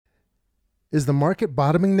Is the market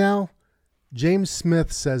bottoming now? James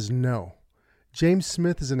Smith says no. James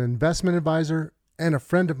Smith is an investment advisor and a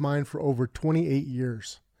friend of mine for over 28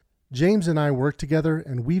 years. James and I work together,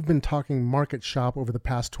 and we've been talking market shop over the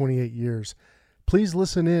past 28 years. Please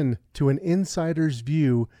listen in to an insider's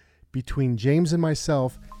view between James and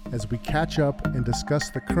myself as we catch up and discuss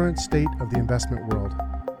the current state of the investment world.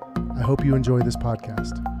 I hope you enjoy this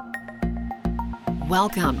podcast.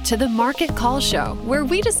 Welcome to the Market Call Show, where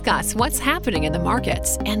we discuss what's happening in the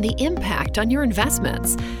markets and the impact on your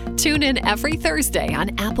investments. Tune in every Thursday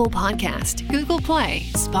on Apple Podcast, Google Play,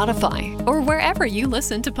 Spotify, or wherever you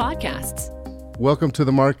listen to podcasts. Welcome to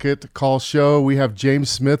the Market Call Show. We have James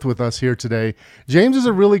Smith with us here today. James is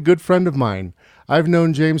a really good friend of mine. I've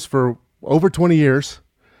known James for over 20 years.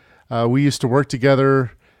 We used to work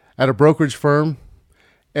together at a brokerage firm.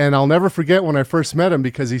 And I'll never forget when I first met him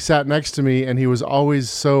because he sat next to me and he was always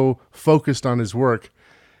so focused on his work.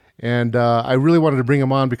 And I really wanted to bring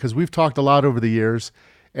him on because we've talked a lot over the years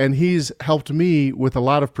and he's helped me with a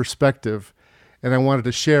lot of perspective. And I wanted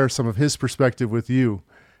to share some of his perspective with you.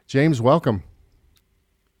 James, welcome.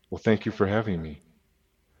 Well, thank you for having me.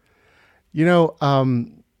 You know,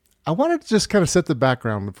 I wanted to just kind of set the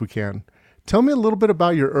background if we can. Tell me a little bit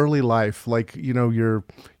about your early life, like,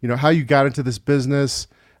 how you got into this business,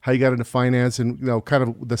 how you got into finance and, kind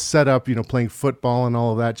of the setup, playing football and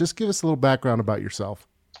all of that. Just give us a little background about yourself.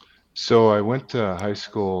 So I went to high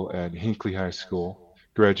school at Hinckley High School,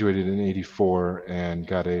 graduated in '84 and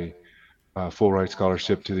got a full ride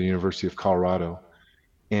scholarship to the University of Colorado.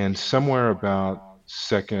 And somewhere about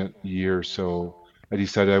second year or so, I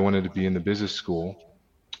decided I wanted to be in the business school.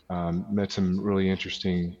 Met some really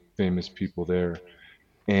interesting, famous people there.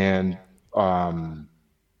 And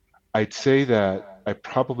I'd say that I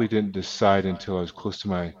probably didn't decide until I was close to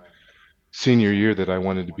my senior year that I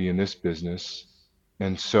wanted to be in this business.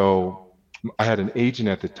 And so I had an agent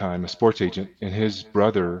at the time, a sports agent, and his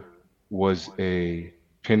brother was a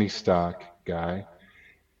penny stock guy.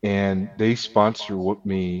 And they sponsored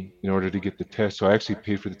me in order to get the test. So I actually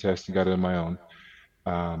paid for the test and got it on my own.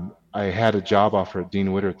 I had a job offer at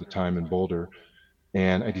Dean Witter at the time in Boulder.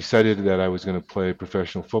 And I decided that I was going to play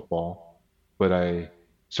professional football, but I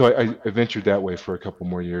ventured that way for a couple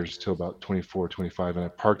more years till about 24, 25, and I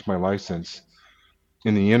parked my license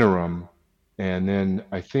in the interim. And then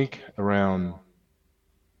I think around,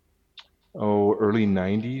 early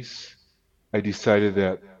 90s, I decided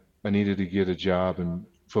that I needed to get a job and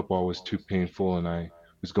football was too painful and I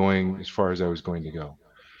was going as far as I was going to go.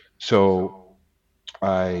 So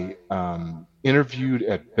I interviewed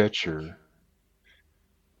at Betcher,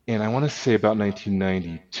 and I want to say about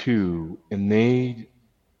 1992, and they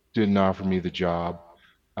didn't offer me the job.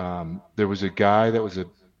 There was a guy that was a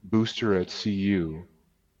booster at CU,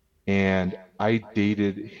 and I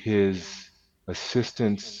dated his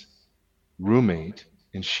assistant's roommate,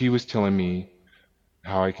 and she was telling me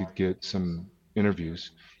how I could get some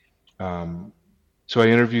interviews. So I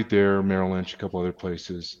interviewed there, Merrill Lynch, a couple other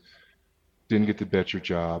places. Didn't get the Betcher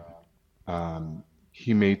job.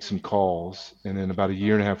 He made some calls, and then about a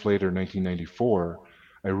year and a half later, 1994,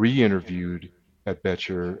 I re-interviewed at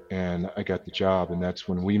Betcher, and I got the job, and that's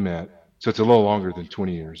when we met. So it's a little longer than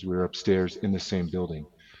 20 years. We were upstairs in the same building.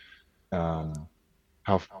 How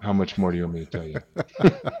much more do you want me to tell you?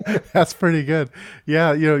 That's pretty good.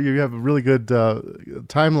 Yeah, you have a really good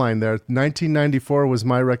timeline there. 1994 was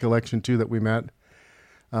my recollection too that we met,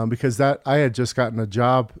 because I had just gotten a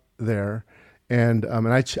job there. And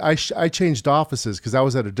I changed offices because I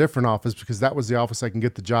was at a different office because that was the office I can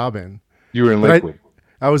get the job in. You were in Lakewood.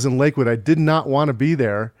 I was in Lakewood. I did not want to be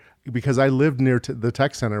there because I lived near to the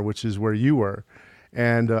tech center, which is where you were.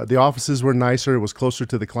 And the offices were nicer. It was closer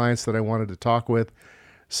to the clients that I wanted to talk with.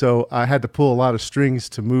 So I had to pull a lot of strings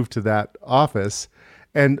to move to that office.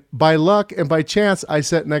 And by luck and by chance, I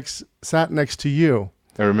sat next to you.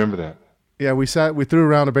 I remember that. Yeah, we threw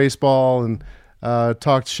around a baseball and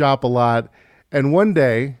talked shop a lot. And one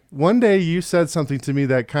day you said something to me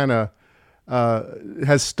that kind of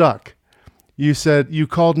has stuck. You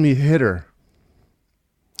called me hitter.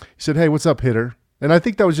 You said, "Hey, what's up, hitter?" And I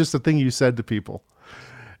think that was just a thing you said to people.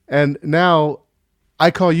 And now I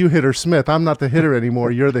call you Hitter Smith. I'm not the hitter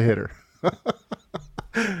anymore. You're the hitter.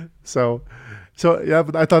 So yeah,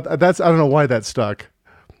 but I thought I don't know why that stuck.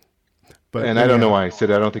 But I don't know why I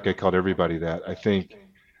said, I don't think I called everybody that. I think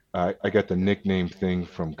I got the nickname thing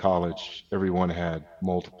from college. Everyone had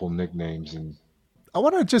multiple nicknames. And I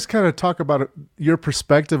want to just kind of talk about your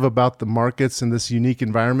perspective about the markets in this unique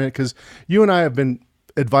environment, because you and I have been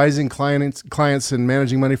advising clients and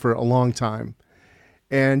managing money for a long time.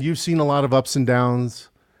 And you've seen a lot of ups and downs.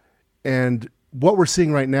 And what we're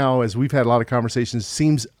seeing right now, as we've had a lot of conversations,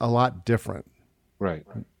 seems a lot different. Right.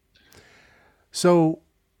 So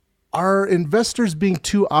are investors being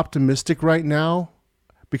too optimistic right now?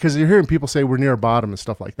 Because you're hearing people say we're near a bottom and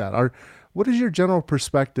stuff like that. What is your general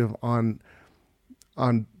perspective on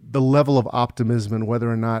the level of optimism and whether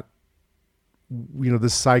or not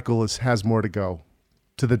this cycle has more to go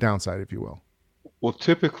to the downside, if you will? Well,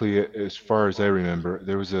 typically, as far as I remember,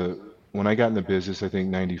 when I got in the business, I think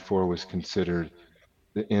 94 was considered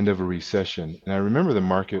the end of a recession. And I remember the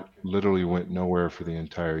market literally went nowhere for the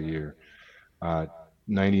entire year.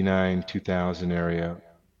 99, 2000 area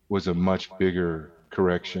was a much bigger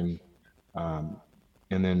correction. And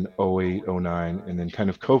then 08, 09, and then kind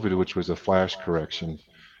of COVID, which was a flash correction.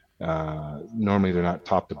 Normally they're not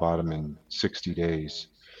top to bottom in 60 days.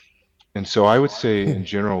 And so I would say in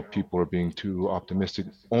general, people are being too optimistic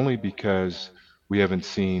only because we haven't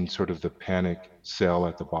seen sort of the panic sell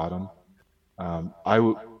at the bottom.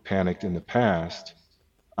 I panicked in the past.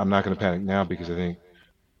 I'm not going to panic now because I think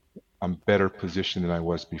I'm better positioned than I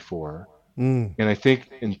was before. And I think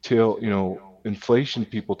until, inflation,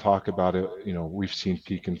 people talk about it, we've seen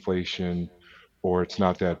peak inflation or it's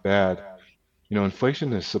not that bad.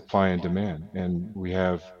 Inflation is supply and demand, and we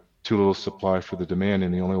have too little supply for the demand,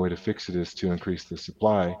 and the only way to fix it is to increase the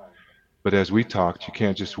supply. But as we talked, you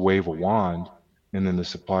can't just wave a wand and then the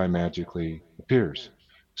supply magically appears.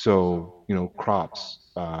 So, crops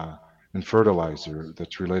and fertilizer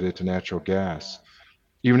that's related to natural gas,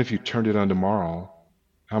 even if you turned it on tomorrow,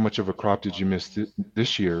 how much of a crop did you miss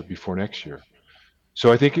this year before next year?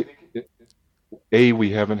 So I think,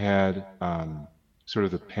 we haven't had sort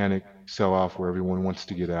of the panic sell-off where everyone wants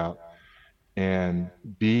to get out. And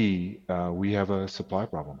B, we have a supply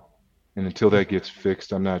problem. And until that gets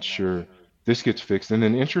fixed, I'm not sure this gets fixed. And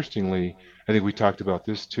then interestingly, I think we talked about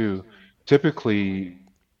this too, typically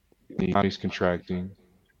the economy is contracting.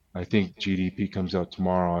 I think GDP comes out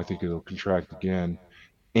tomorrow. I think it'll contract again.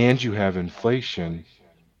 And you have inflation,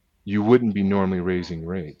 you wouldn't be normally raising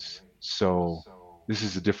rates. So this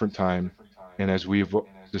is a different time. And as we've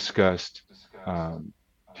discussed,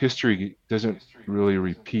 history doesn't really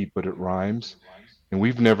repeat, but it rhymes. And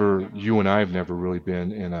you and I have never really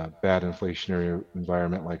been in a bad inflationary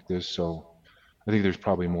environment like this. So I think there's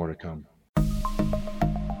probably more to come.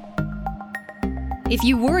 If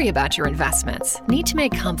you worry about your investments, need to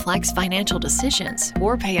make complex financial decisions,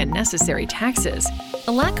 or pay unnecessary taxes,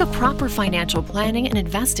 a lack of proper financial planning and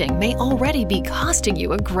investing may already be costing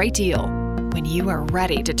you a great deal. When you are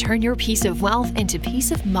ready to turn your peace of wealth into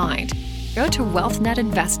peace of mind, go to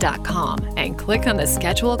wealthnetinvest.com and click on the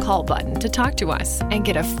Schedule a Call button to talk to us and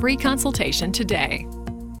get a free consultation today.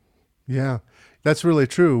 Yeah, that's really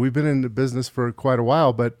true. We've been in the business for quite a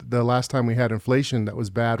while, but the last time we had inflation that was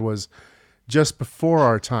bad was just before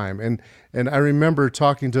our time. And I remember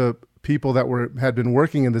talking to people that had been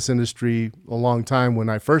working in this industry a long time when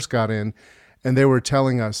I first got in, and they were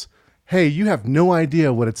telling us, hey, you have no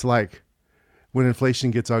idea what it's like when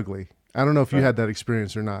inflation gets ugly. I don't know if you had that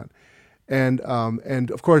experience or not. And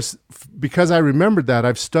of course, because I remembered that,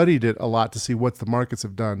 I've studied it a lot to see what the markets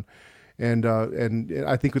have done. And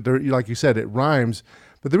I think, like you said, it rhymes.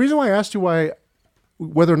 But the reason why I asked you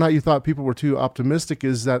whether or not you thought people were too optimistic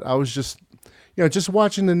is that I was just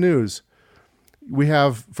watching the news. We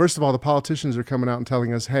have, first of all, the politicians are coming out and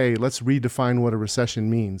telling us, hey, let's redefine what a recession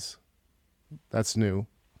means. That's new.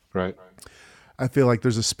 Right. I feel like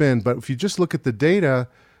there's a spin. But if you just look at the data,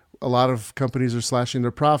 a lot of companies are slashing their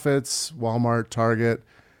profits. Walmart, Target.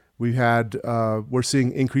 We're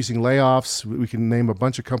seeing increasing layoffs. We can name a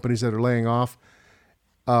bunch of companies that are laying off.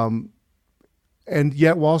 And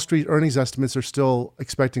yet Wall Street earnings estimates are still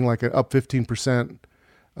expecting like an up 15%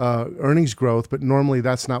 earnings growth, but normally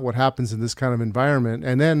that's not what happens in this kind of environment.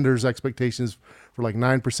 And then there's expectations for like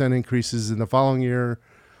 9% increases in the following year.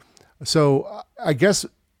 So I guess,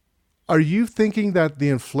 are you thinking that the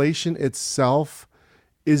inflation itself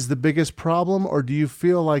is the biggest problem, or do you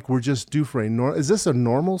feel like we're just due for is this a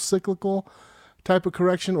normal cyclical type of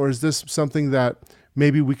correction, or is this something that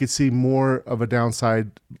maybe we could see more of a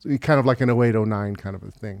downside, kind of like an 08, 09 kind of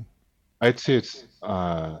a thing? I'd say it's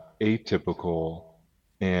atypical,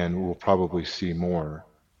 and we'll probably see more.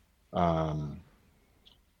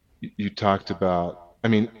 You talked about,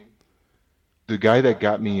 the guy that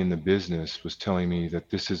got me in the business was telling me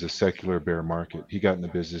that this is a secular bear market. He got in the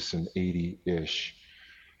business in 80-ish.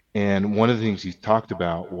 And one of the things he talked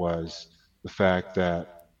about was the fact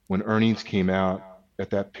that when earnings came out at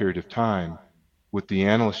that period of time, what the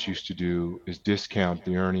analysts used to do is discount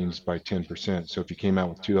the earnings by 10%. So if you came out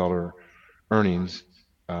with $2 earnings,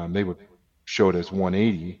 they would show it as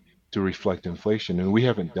 180, to reflect inflation, and we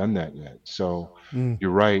haven't done that yet. So Mm.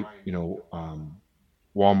 you're right.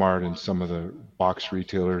 Walmart and some of the box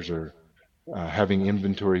retailers are having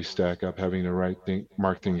inventory stack up, having the right thing,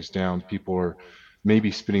 mark things down. People are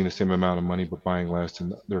maybe spending the same amount of money but buying less,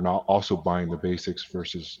 and they're not also buying the basics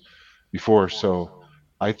versus before. So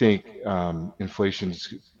I think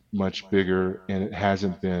inflation's much bigger, and it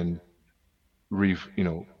hasn't been re, you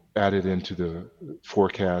know, added into the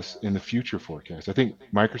forecast in the future forecast. I think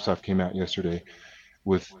Microsoft came out yesterday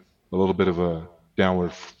with a little bit of a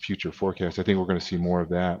downward future forecast. I think we're going to see more of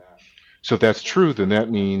that. So if that's true, then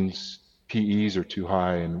that means PEs are too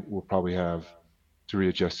high, and we'll probably have to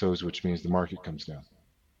readjust those, which means the market comes down.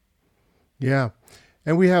 Yeah.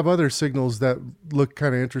 And we have other signals that look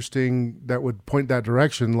kind of interesting that would point that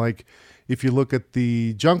direction. Like if you look at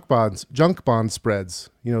the junk bond spreads,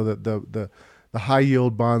 the high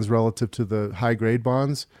yield bonds relative to the high grade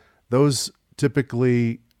bonds, those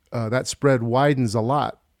typically, that spread widens a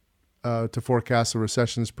lot to forecast a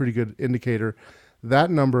recession. Is a pretty good indicator. That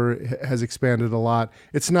number has expanded a lot.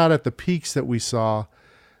 It's not at the peaks that we saw.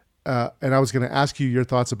 And I was going to ask you your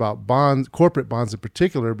thoughts about bonds, corporate bonds in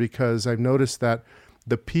particular, because I've noticed that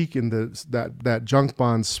the peak in that junk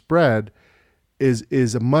bond spread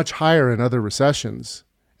is much higher in other recessions,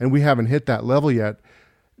 and we haven't hit that level yet.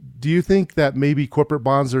 Do you think that maybe corporate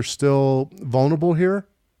bonds are still vulnerable here,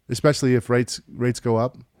 especially if rates go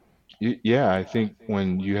up? Yeah, I think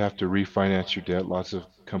when you have to refinance your debt, lots of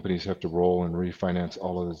companies have to roll and refinance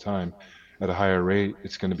all of the time at a higher rate.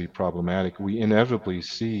 It's going to be problematic. We inevitably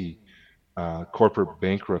see corporate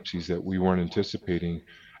bankruptcies that we weren't anticipating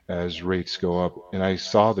as rates go up. And I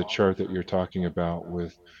saw the chart that you're talking about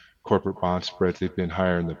with corporate bond spreads. They've been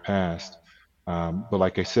higher in the past. But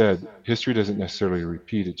like I said, history doesn't necessarily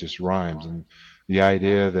repeat, it just rhymes. And the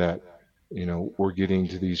idea that, we're getting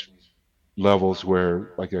to these levels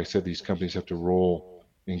where, like I said, these companies have to roll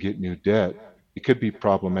and get new debt, it could be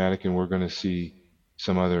problematic, and we're going to see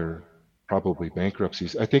some other probably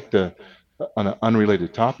bankruptcies. I think on an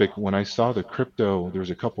unrelated topic, when I saw there was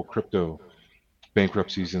a couple crypto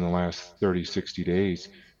bankruptcies in the last 30, 60 days,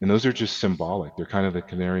 and those are just symbolic. They're kind of the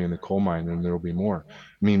canary in the coal mine, and there will be more.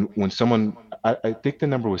 I mean, I think the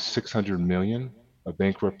number was 600 million, a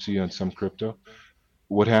bankruptcy on some crypto.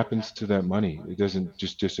 What happens to that money? It doesn't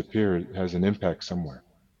just disappear. It has an impact somewhere.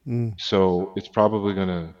 Mm. So it's probably going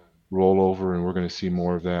to roll over, and we're going to see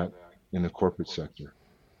more of that in the corporate sector.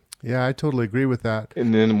 Yeah, I totally agree with that.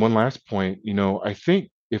 And then one last point, I think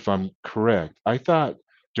if I'm correct, I thought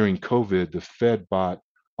during COVID, the Fed bought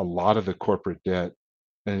a lot of the corporate debt,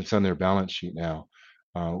 and it's on their balance sheet now.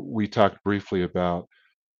 We talked briefly about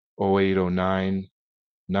 08, 09,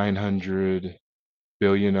 900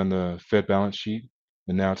 billion on the Fed balance sheet,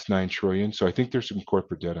 and now it's 9 trillion. So I think there's some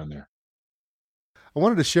corporate debt on there. I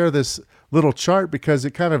wanted to share this little chart because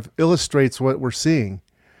it kind of illustrates what we're seeing.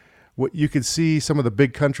 What you could see some of the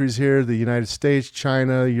big countries here, the United States,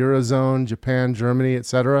 China, Eurozone, Japan, Germany,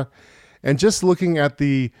 etc. And just looking at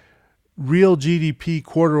the real GDP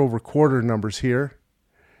quarter over quarter numbers here,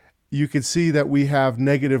 you can see that we have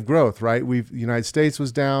negative growth, right? The United States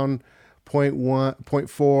was down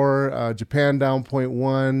 0.4, Japan down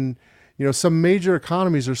 0.1. Some major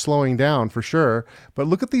economies are slowing down for sure. But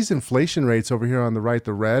look at these inflation rates over here on the right,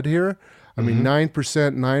 the red here. I mean, 9%,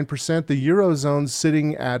 9%. The Eurozone's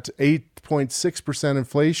sitting at 8.6%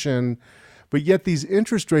 inflation. But yet these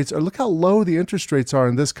interest rates look how low the interest rates are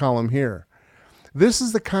in this column here. This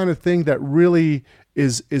is the kind of thing that really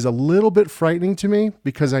is a little bit frightening to me,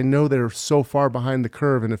 because I know they're so far behind the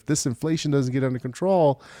curve. And if this inflation doesn't get under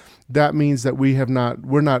control, that means that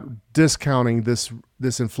we're not discounting this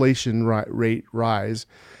inflation rate rise.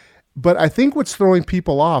 But I think what's throwing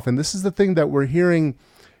people off, and this is the thing that we're hearing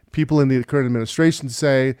people in the current administration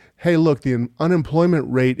say, hey, look, the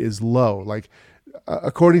unemployment rate is low. Like,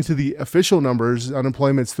 according to the official numbers,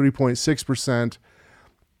 unemployment's 3.6%,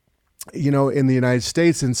 in the United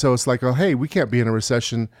States. And so it's like, oh, hey, we can't be in a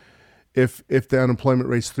recession if the unemployment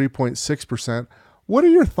rate's 3.6%. What are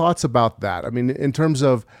your thoughts about that? I mean, in terms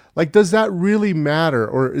of, like, does that really matter?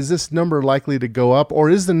 Or is this number likely to go up? Or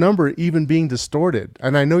is the number even being distorted?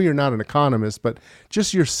 And I know you're not an economist, but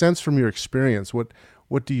just your sense from your experience,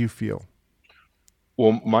 what do you feel?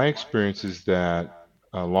 Well, my experience is that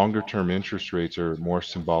longer term interest rates are more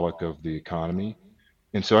symbolic of the economy.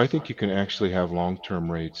 And so I think you can actually have long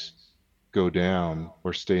term rates go down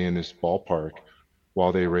or stay in this ballpark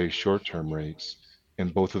while they raise short term rates.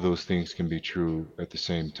 And both of those things can be true at the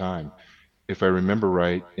same time. If I remember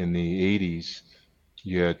right, in the 80s,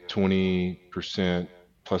 you had 20%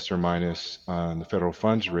 plus or minus on the federal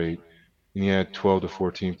funds rate, and you had 12 to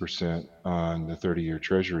 14% on the 30-year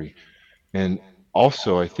Treasury. And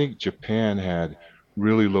also, I think Japan had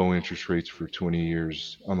really low interest rates for 20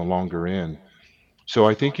 years on the longer end. So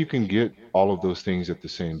I think you can get all of those things at the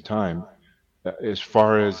same time. As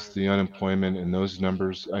far as the unemployment and those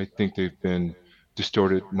numbers, I think they've been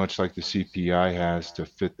distorted, much like the CPI has, to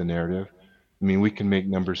fit the narrative. I mean, we can make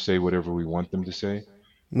numbers say whatever we want them to say,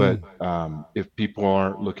 but Mm. if people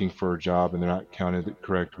aren't looking for a job and they're not counted the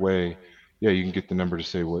correct way, yeah, you can get the number to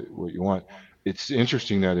say what you want. It's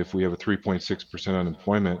interesting that if we have a 3.6%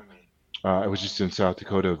 unemployment, I was just in South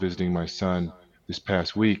Dakota visiting my son this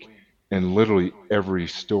past week, and literally every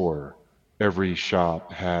store, every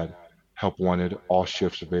shop had help wanted, all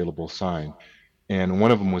shifts available sign. And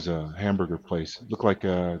one of them was a hamburger place. It looked like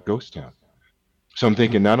a ghost town. So I'm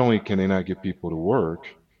thinking not only can they not get people to work,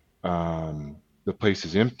 the place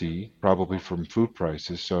is empty, probably from food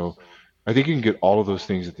prices. So I think you can get all of those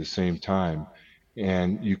things at the same time,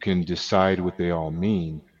 and you can decide what they all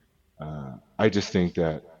mean. I just think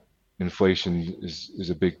that inflation is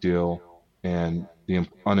a big deal, and the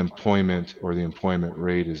unemployment or the employment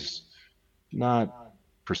rate is not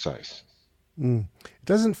precise. Mm. It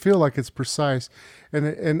doesn't feel like it's precise,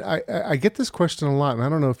 and I get this question a lot, and I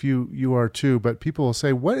don't know if you are too, but people will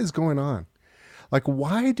say, "What is going on? Like,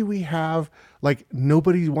 why do we have like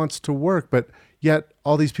nobody wants to work, but yet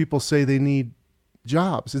all these people say they need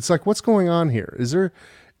jobs? It's like, what's going on here? Is there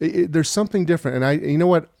there's something different?" And you know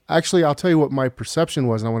what? Actually, I'll tell you what my perception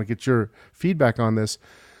was, and I want to get your feedback on this.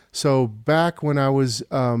 So back when I was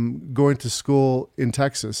going to school in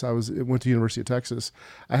Texas, went to University of Texas.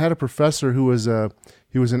 I had a professor who was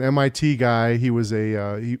he was an MIT guy. He was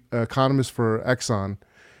a economist for Exxon,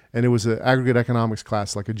 and it was an aggregate economics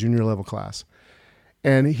class, like a junior level class.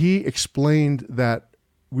 And he explained that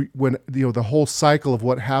when the whole cycle of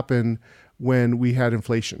what happened when we had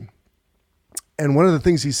inflation. And one of the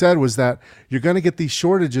things he said was that you're going to get these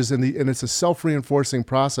shortages, and it's a self-reinforcing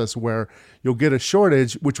process where you'll get a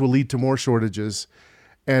shortage, which will lead to more shortages,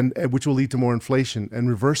 and which will lead to more inflation. And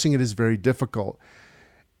reversing it is very difficult.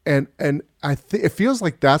 And it feels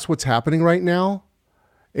like that's what's happening right now.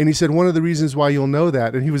 And he said one of the reasons why you'll know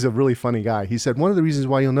that, and he was a really funny guy. He said one of the reasons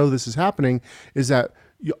why you'll know this is happening is that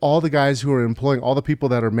all the guys who are employing, all the people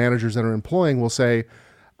that are managers that are employing will say,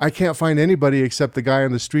 I can't find anybody except the guy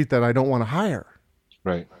on the street that I don't want to hire.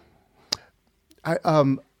 Right.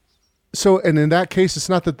 So, and in that case, it's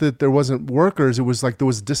not that there wasn't workers. It was like there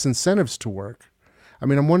was disincentives to work. I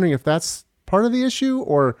mean, I'm wondering if that's part of the issue,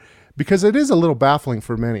 or because it is a little baffling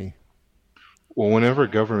for many. Well, whenever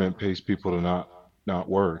government pays people to not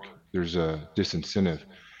work, there's a disincentive.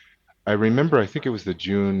 I remember, I think it was the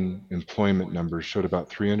June employment numbers showed about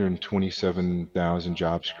 327,000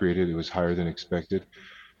 jobs created. It was higher than expected.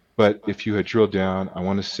 But if you had drilled down, I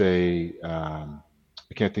want to say,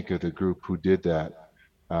 I can't think of the group who did that,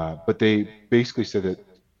 but they basically said that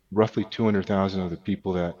roughly 200,000 of the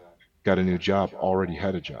people that got a new job already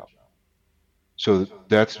had a job. So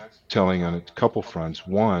that's telling on a couple fronts.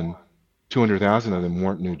 One, 200,000 of them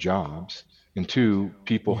weren't new jobs. And two,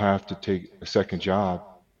 people have to take a second job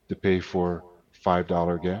to pay for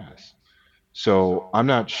 $5 gas. So I'm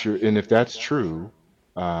not sure. And if that's true,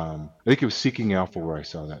 I think it was Seeking Alpha where I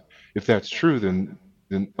saw that. If that's true, then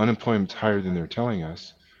unemployment's higher than they're telling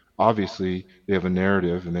us. Obviously, they have a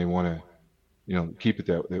narrative and they want to, keep it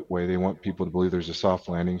that way. They want people to believe there's a soft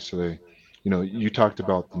landing. So they, you talked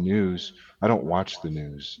about the news. I don't watch the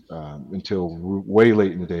news until way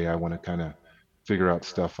late in the day. I want to kind of figure out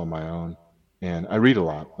stuff on my own, and I read a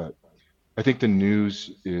lot, but I think the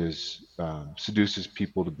news seduces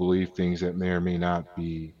people to believe things that may or may not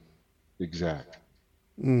be exact.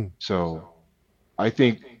 Mm. So I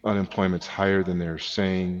think unemployment's higher than they're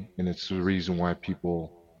saying, and it's the reason why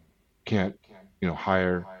people can't,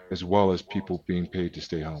 hire, as well as people being paid to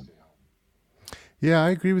stay home. Yeah, I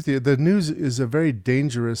agree with you. The news is a very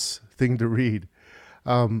dangerous thing to read.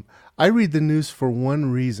 I read the news for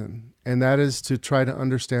one reason, and that is to try to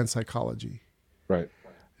understand psychology. Right.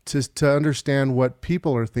 To understand what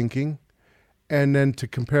people are thinking, and then to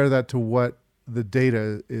compare that to what the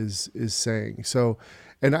data is saying. So,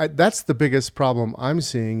 and that's the biggest problem I'm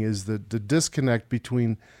seeing is the disconnect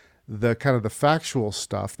between the kind of the factual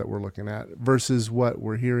stuff that we're looking at versus what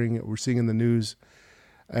we're seeing in the news.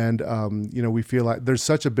 And, we feel like there's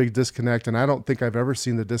such a big disconnect, and I don't think I've ever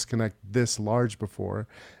seen the disconnect this large before.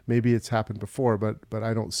 Maybe it's happened before, but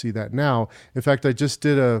I don't see that now. In fact, I just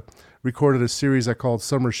recorded a series I called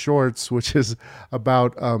Summer Shorts, which is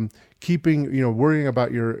about worrying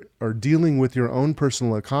about or dealing with your own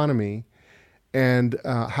personal economy and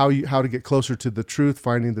how to get closer to the truth,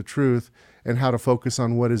 finding the truth, and how to focus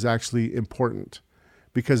on what is actually important,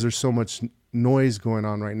 because there's so much noise going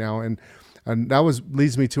on right now. And that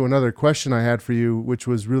leads me to another question I had for you, which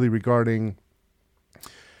was really regarding,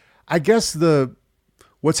 I guess,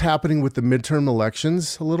 what's happening with the midterm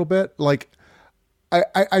elections a little bit. Like,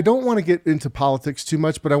 I don't want to get into politics too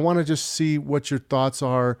much, but I want to just see what your thoughts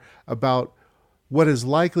are about what is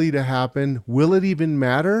likely to happen. Will it even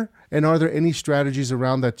matter? And are there any strategies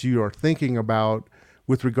around that you are thinking about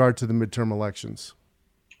with regard to the midterm elections?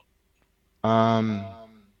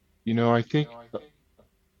 I think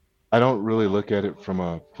I don't really look at it from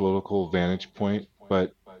a political vantage point,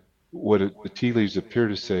 but the tea leaves appear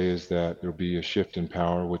to say is that there'll be a shift in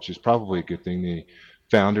power, which is probably a good thing. The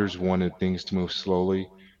founders wanted things to move slowly.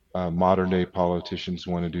 Modern day politicians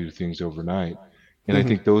want to do things overnight. And I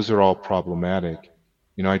think those are all problematic.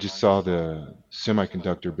 I just saw the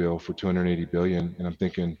semiconductor bill for 280 billion, and I'm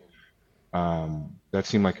thinking that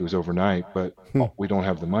seemed like it was overnight, but we don't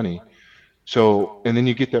have the money. So, and then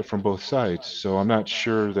you get that from both sides. So I'm not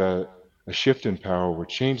sure that a shift in power would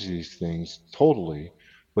change these things totally,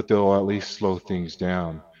 but they'll at least slow things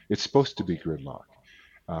down. It's supposed to be gridlock.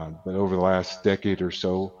 But over the last decade or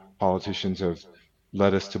so, politicians have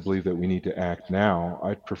led us to believe that we need to act now.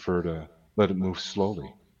 I'd prefer to let it move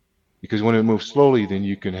slowly. Because when it moves slowly, then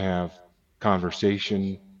you can have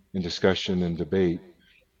conversation and discussion and debate.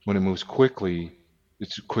 When it moves quickly,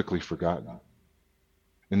 it's quickly forgotten.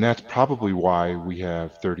 And that's probably why we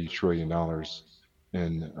have $30 trillion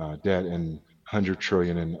in debt and 100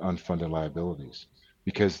 trillion in unfunded liabilities,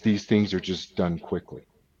 because these things are just done quickly.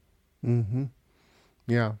 Mm-hmm.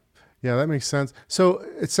 Yeah. Yeah, that makes sense. So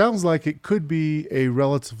it sounds like it could be a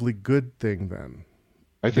relatively good thing then,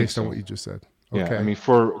 I think based on so. what you just said. Yeah, Okay. I mean,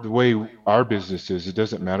 for the way our business is, it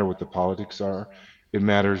doesn't matter what the politics are. It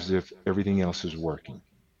matters if everything else is working.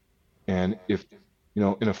 And if,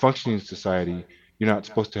 in a functioning society, you're not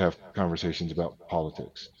supposed to have conversations about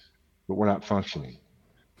politics, but we're not functioning.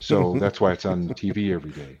 So that's why it's on TV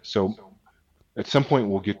every day. So at some point,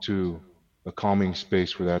 we'll get to a calming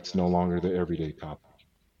space where that's no longer the everyday topic.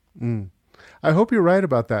 I hope you're right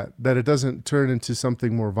about that it doesn't turn into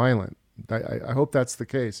something more violent. I hope that's the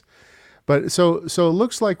case. But so it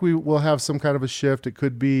looks like we will have some kind of a shift. It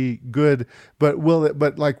could be good, but will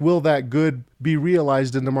that good be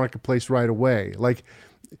realized in the marketplace right away? Like,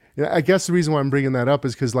 I guess the reason why I'm bringing that up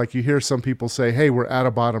is because, like, you hear some people say, hey, we're at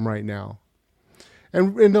a bottom right now.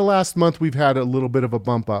 And in the last month, we've had a little bit of a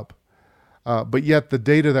bump up. But yet the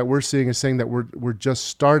data that we're seeing is saying that we're just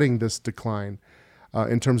starting this decline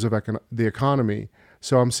in terms of the economy.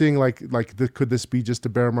 So I'm seeing could this be just a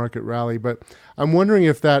bear market rally? But I'm wondering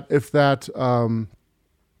if that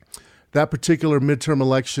particular midterm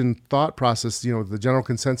election thought process, the general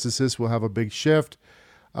consensus is we'll have a big shift,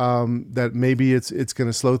 that maybe it's going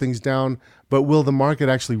to slow things down, but will the market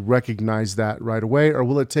actually recognize that right away, or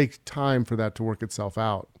will it take time for that to work itself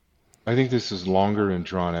out? I think this is longer and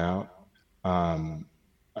drawn out.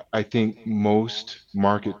 I think most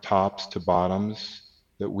market tops to bottoms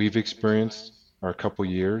that we've experienced are a couple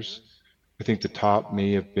years. I think the top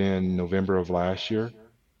may have been November of last year,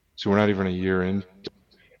 so we're not even a year in.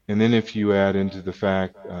 And then if you add into the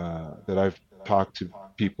fact that I've talked to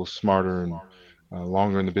people smarter and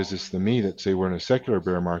longer in the business than me that say we're in a secular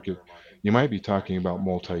bear market, you might be talking about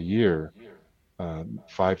multi-year,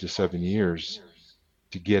 5 to 7 years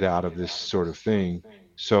to get out of this sort of thing.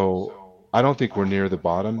 So I don't think we're near the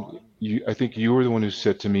bottom. I think you were the one who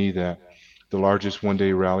said to me that the largest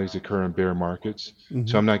one-day rallies occur in bear markets. Mm-hmm.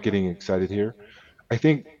 So I'm not getting excited here. I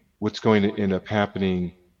think what's going to end up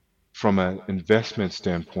happening from an investment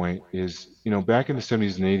standpoint is, back in the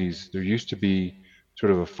 70s and 80s, there used to be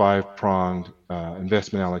sort of a 5-pronged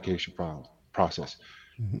investment allocation process.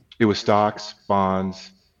 Mm-hmm. It was stocks,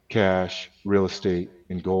 bonds, cash, real estate,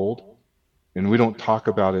 and gold. And we don't talk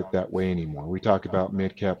about it that way anymore. We talk about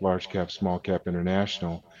mid cap, large cap, small cap,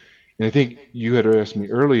 international. And I think you had asked me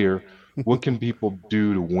earlier, what can people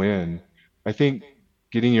do to win? I think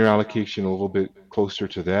getting your allocation a little bit closer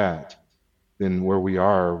to that than where we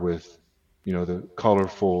are with, the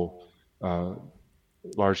colorful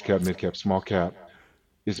large cap, mid cap, small cap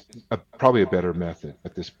is probably a better method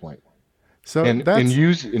at this point. So and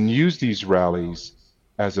use these rallies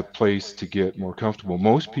as a place to get more comfortable.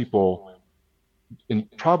 Most people,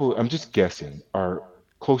 and probably, I'm just guessing, are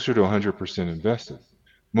closer to 100% invested.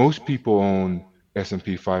 Most people own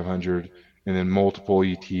S&P 500 and then multiple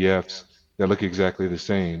ETFs that look exactly the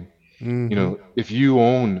same. Mm-hmm. If you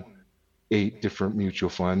own 8 different mutual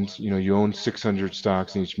funds, you own 600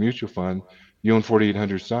 stocks in each mutual fund, you own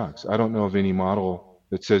 4,800 stocks. I don't know of any model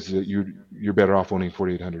that says that you're better off owning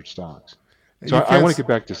 4,800 stocks. So You I can't. want to get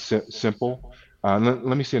back to simple.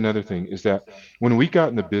 Let me say another thing is that when we got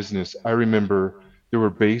in the business, I remember there were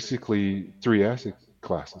basically three asset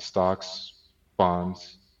classes: stocks,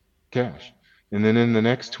 bonds, cash. And then in the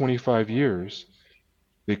next 25 years,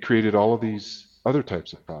 they created all of these other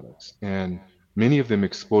types of products. And many of them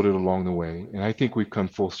exploded along the way. And I think we've come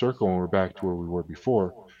full circle and we're back to where we were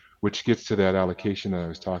before, which gets to that allocation that I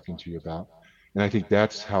was talking to you about. And I think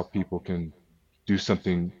that's how people can do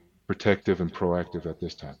something protective and proactive at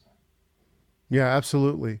this time. Yeah,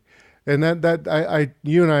 absolutely. And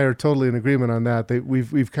you and I are totally in agreement on that.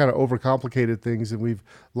 We've kind of overcomplicated things and we've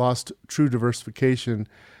lost true diversification.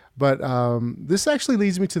 But this actually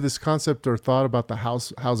leads me to this concept or thought about the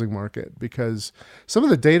housing market, because some of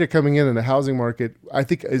the data coming in the housing market, I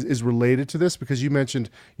think, is related to this, because you mentioned,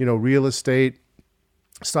 real estate,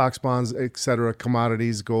 stocks, bonds, et cetera,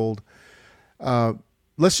 commodities, gold.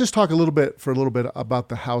 Let's just talk a little bit about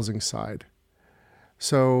the housing side.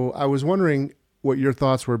 So I was wondering what your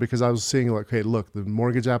thoughts were, because I was seeing, like, hey, look, the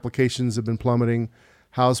mortgage applications have been plummeting.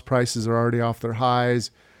 House prices are already off their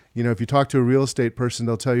highs. If you talk to a real estate person,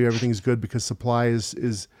 they'll tell you everything's good because supply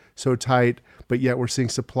is so tight, but yet we're seeing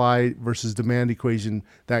supply versus demand equation,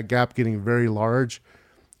 that gap getting very large.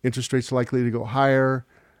 Interest rates are likely to go higher.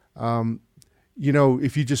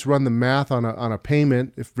 If you just run the math on a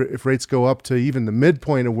payment, if rates go up to even the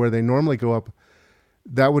midpoint of where they normally go up,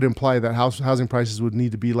 that would imply that housing prices would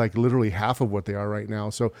need to be like literally half of what they are right now.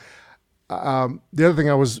 So the other thing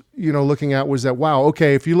I was, looking at was that, wow,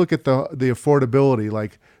 okay, if you look at the affordability,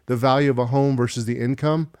 like the value of a home versus the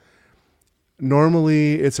income,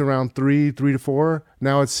 normally it's around three to four.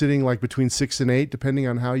 Now it's sitting like between 6 and 8, depending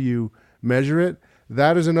on how you measure it.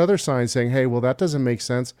 That is another sign saying, hey, well, that doesn't make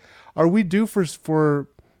sense. Are we due for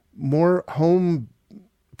more home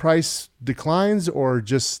price declines or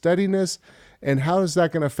just steadiness? And how is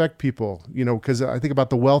that going to affect people? Because I think about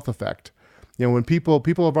the wealth effect. When people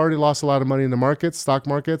have already lost a lot of money in the markets, stock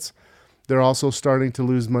markets, they're also starting to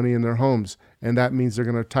lose money in their homes. And that means they're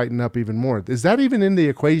going to tighten up even more. Is that even in the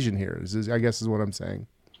equation here? I guess is what I'm saying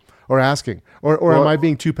or asking. Or am I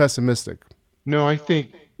being too pessimistic? No, I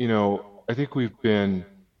think we've been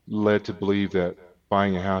led to believe that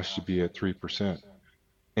buying a house should be at 3%.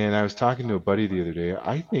 And I was talking to a buddy the other day.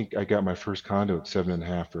 I think I got my first condo at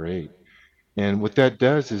 7.5 or 8. And what that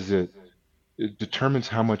does is it determines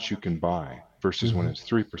how much you can buy versus when Mm-hmm. it's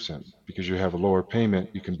 3%. Because you have a lower payment,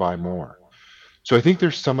 you can buy more. So I think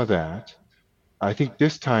there's some of that. I think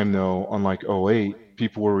this time, though, unlike '08,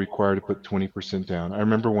 people were required to put 20% down. I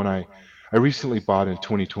remember when I recently bought in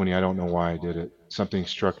 2020. I don't know why I did it. Something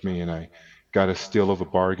struck me and I got a steal of a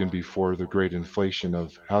bargain before the great inflation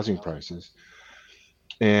of housing prices.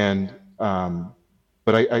 And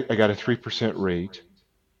but I got a 3% rate,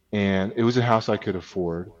 and it was a house I could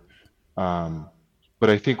afford. Um, but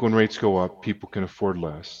I think when rates go up, people can afford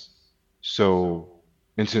less. So,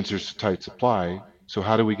 and since there's a tight supply, so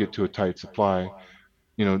how do we get to a tight supply?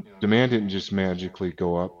 Demand didn't just magically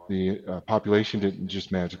go up. The population didn't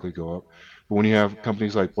just magically go up. But when you have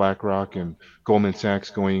companies like BlackRock and Goldman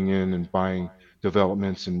Sachs going in and buying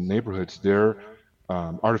developments and neighborhoods, they're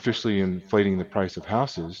artificially inflating the price of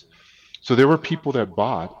houses. So there were people that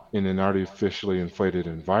bought in an artificially inflated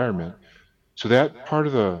environment. So that part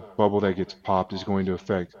of the bubble that gets popped is going to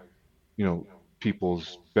affect, you know,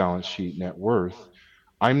 people's balance sheet net worth.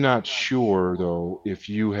 I'm not sure though if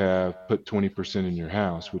you have put 20% in your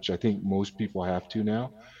house, which I think most people have to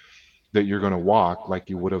now, that you're going to walk like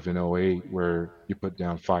you would have in '08 where you put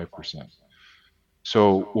down 5%.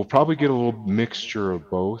 So we'll probably get a little mixture of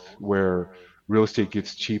both where real estate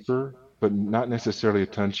gets cheaper, but not necessarily a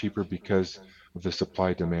ton cheaper because of the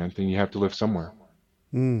supply demand thing. You have to live somewhere.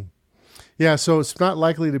 Mm. Yeah, so it's not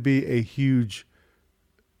likely to be a huge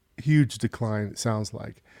decline, it sounds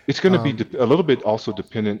like. It's going to be Um, a little bit also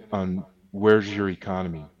dependent on where's your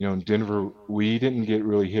economy. In Denver, we didn't get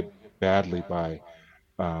really hit badly by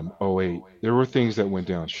 '08. There were things that went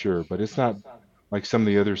down, sure, but it's not like some of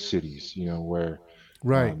the other cities, where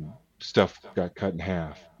right. stuff got cut in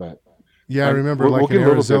half. But Yeah, I and remember we'll like in get a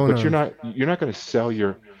little bit, but Arizona. you're not going to sell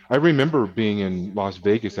your. I remember being in Las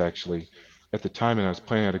Vegas actually at the time, and I was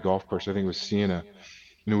playing at a golf course. I think it was Siena.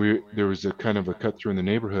 There was a kind of a cut through in the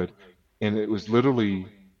neighborhood, and it was literally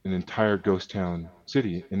an entire ghost town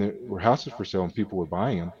city, and there were houses for sale, and people were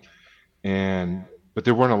buying them. And but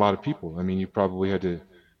there weren't a lot of people. I mean, you probably had to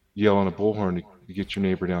yell on a bullhorn to get your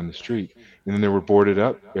neighbor down the street. And then there were boarded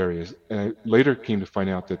up areas. And I later came to find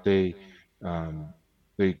out that um,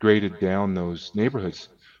 they graded down those neighborhoods.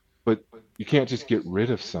 But you can't just get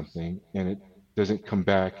rid of something and it doesn't come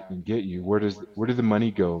back and get you. Where did the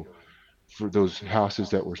money go for those houses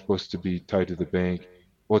that were supposed to be tied to the bank.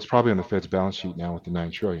 Well, it's probably on the Fed's balance sheet now with the 9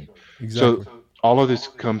 trillion. Exactly. So all of this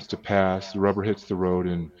comes to pass. The rubber hits the road,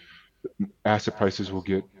 and asset prices will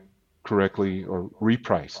get correctly or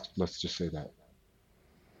repriced. Let's just say that.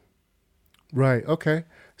 Right. Okay.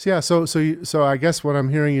 So yeah. So I guess what I'm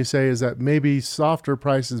hearing you say is that maybe softer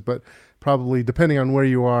prices, but probably depending on where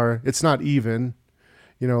you are, it's not even.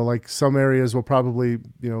 Like some areas will probably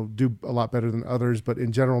do a lot better than others, but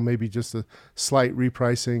in general, maybe just a slight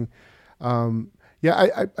repricing.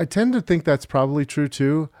 Yeah, I tend to think that's probably true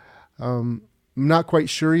too. I'm not quite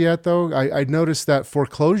sure yet, though. I noticed that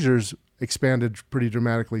foreclosures expanded pretty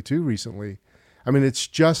dramatically too recently. I mean, it's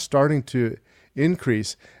just starting to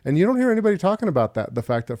increase, and you don't hear anybody talking about that. The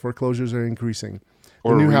fact that foreclosures are increasing,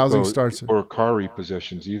 the Or new housing repo starts. or car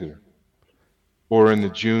repossessions either. Or in the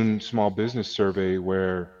June small business survey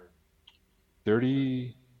where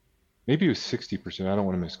 30, maybe it was 60%, I don't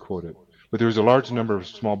want to misquote it, but there was a large number of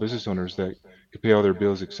small business owners that could pay all their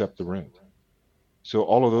bills except the rent. So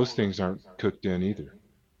all of those things aren't cooked in either.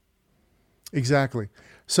 Exactly.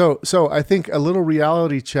 So I think a little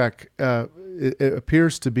reality check it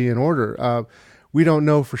appears to be in order. We don't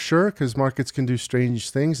know for sure because markets can do strange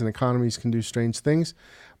things and economies can do strange things,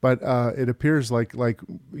 but it appears like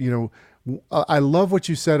I love what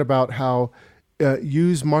you said about how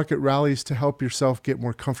use market rallies to help yourself get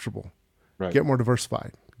more comfortable, Right. get more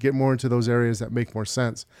diversified, get more into those areas that make more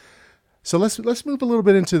sense. So let's move a little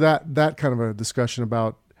bit into that kind of a discussion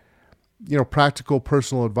about practical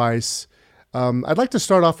personal advice. I'd like to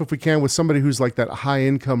start off, if we can, with somebody who's like that high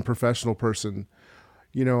income professional person.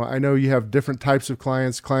 I know you have different types of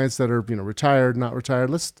clients that are retired, not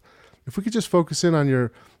retired. If we could just focus in on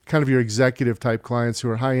your executive type clients who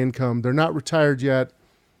are high income. They're not retired yet.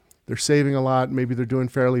 They're saving a lot. Maybe they're doing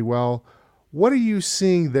fairly well. What are you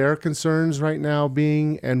seeing their concerns right now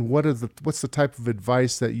being, and what's the type of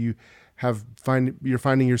advice that you're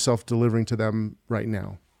finding yourself delivering to them right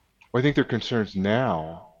now? Well, I think their concerns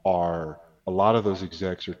now are a lot of those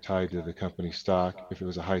execs are tied to the company stock. If it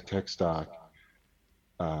was a high tech stock,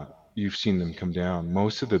 you've seen them come down.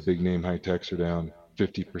 Most of the big name high techs are down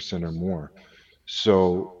 50% or more.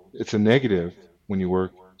 So it's a negative when you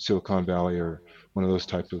work Silicon Valley or one of those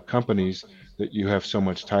types of companies that you have so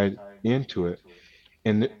much tied into it,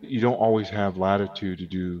 and you don't always have latitude to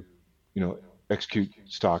do, execute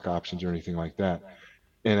stock options or anything like that.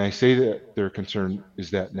 And I say that their concern is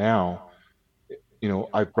that now,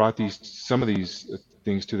 I brought some of these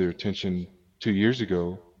things to their attention 2 years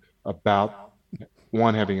ago about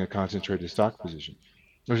one having a concentrated stock position.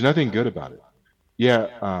 There's nothing good about it. Yeah,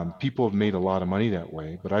 people have made a lot of money that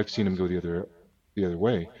way, but I've seen them go the other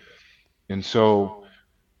way. And so,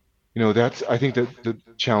 I think that the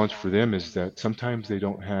challenge for them is that sometimes they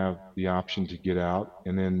don't have the option to get out,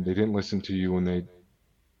 and then they didn't listen to you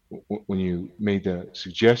when you made the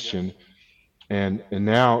suggestion, and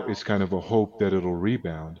now it's kind of a hope that it'll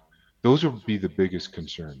rebound. Those would be the biggest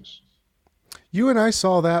concerns. You and I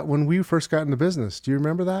saw that when we first got into business. Do you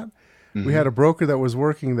remember that? We Hmm. had a broker that was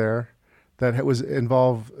working there that was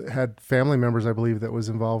involved, had family members, I believe, that was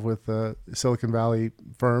involved with Silicon Valley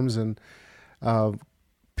firms, and uh,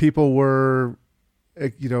 people were,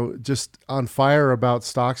 just on fire about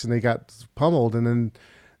stocks, and they got pummeled, and then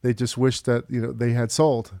they just wished that they had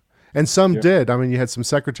sold. And some Yeah. did. I mean, you had some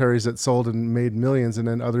secretaries that sold and made millions, and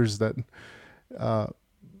then others that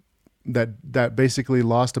basically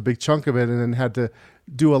lost a big chunk of it and then had to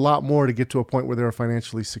do a lot more to get to a point where they were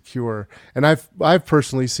financially secure. And I've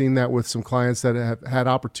personally seen that with some clients that have had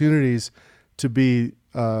opportunities to be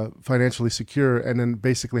financially secure and then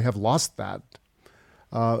basically have lost that.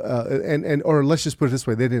 Or let's just put it this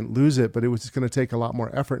way: they didn't lose it, but it was going to take a lot more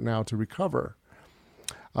effort now to recover.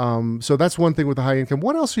 So that's one thing with the high income.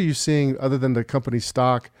 What else are you seeing other than the company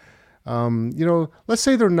stock? Let's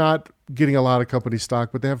say they're not getting a lot of company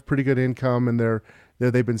stock, but they have pretty good income and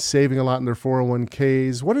they've been saving a lot in their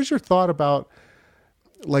 401ks. What is your thought about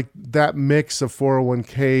like that mix of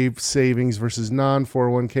 401k savings versus non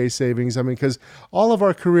 401k savings? I mean, because all of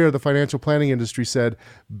our career, the financial planning industry said,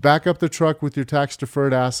 back up the truck with your tax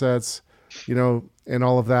deferred assets, and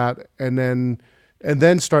all of that, and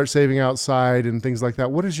then start saving outside and things like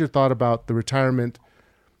that. What is your thought about the retirement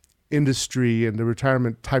industry and the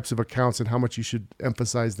retirement types of accounts and how much you should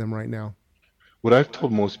emphasize them right now? What I've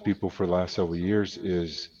told most people for the last several years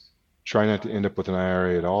is try not to end up with an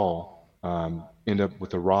IRA at all. End up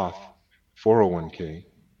with a Roth 401k.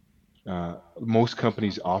 Most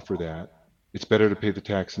companies offer that. It's better to pay the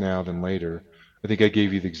tax now than later. I think I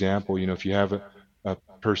gave you the example. If you have a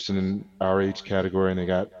person in our age category and they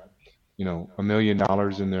got $1 million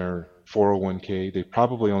in their 401k, they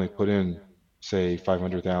probably only put in say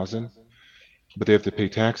 500,000, but they have to pay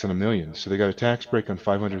tax on 1 million. So they got a tax break on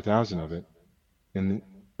 500,000 of it, and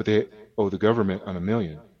but they owe the government on 1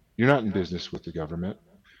 million. You're not in business with the government.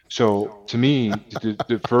 So to me, to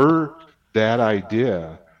defer that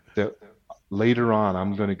idea that later on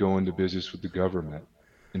I'm going to go into business with the government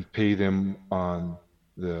and pay them on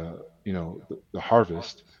the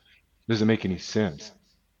harvest doesn't make any sense.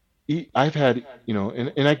 I've had,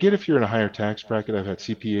 and I get if you're in a higher tax bracket. I've had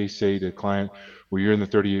CPAs say to a client, where you're in the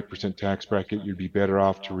 38% tax bracket, you'd be better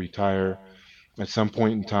off to retire at some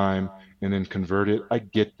point in time and then convert it. I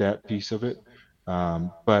get that piece of it.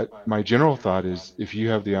 But my general thought is if you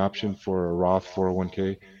have the option for a Roth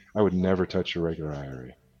 401k, I would never touch a regular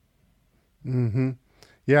IRA. Mm-hmm.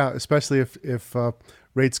 Yeah, especially if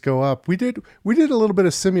rates go up. We did a little bit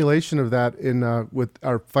of simulation of that in with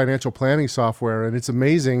our financial planning software, and it's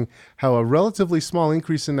amazing how a relatively small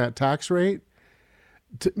increase in that tax rate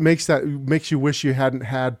makes you wish you hadn't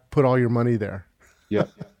had put all your money there. Yeah.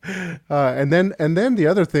 And then the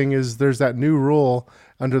other thing is there's that new rule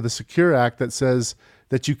under the Secure Act that says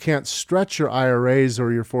that you can't stretch your IRAs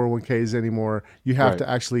or your 401ks anymore. You have to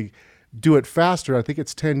actually do it faster. I think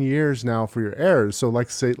it's 10 years now for your heirs. So like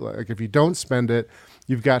if you don't spend it,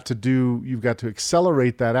 you've got to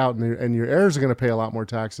accelerate that out, and your heirs are going to pay a lot more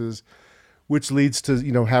taxes, which leads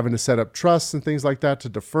to, having to set up trusts and things like that to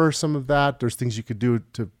defer some of that. There's things you could do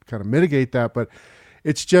to kind of mitigate that, but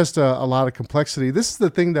it's just a lot of complexity. This is the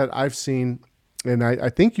thing that I've seen, and I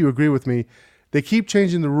think you agree with me. They keep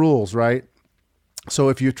changing the rules, right? So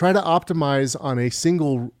if you try to optimize on a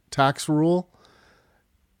single tax rule,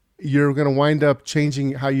 you're going to wind up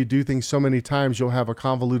changing how you do things so many times, you'll have a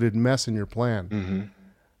convoluted mess in your plan.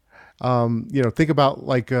 Mm-hmm. Think about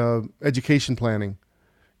like education planning.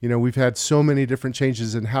 We've had so many different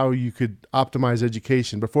changes in how you could optimize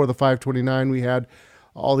education. Before the 529, we had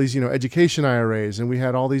all these, education IRAs, and we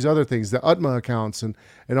had all these other things, the UTMA accounts, and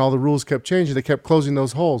all the rules kept changing. They kept closing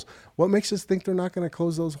those holes. What makes us think they're not going to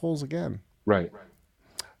close those holes again? Right.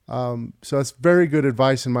 So that's very good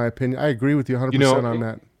advice, in my opinion. I agree with you 100% on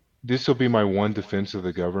that. This will be my one defense of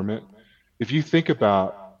the government. If you think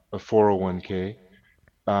about a 401k,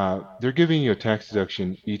 they're giving you a tax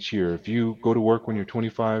deduction each year. If you go to work when you're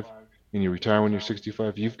 25 and you retire when you're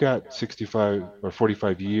 65, you've got 65 or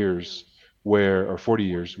 45 years or 40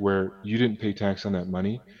 years where you didn't pay tax on that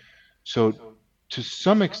money. So to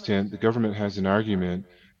some extent, the government has an argument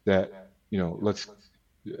that, let's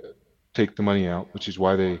take the money out, which is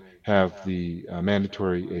why they have the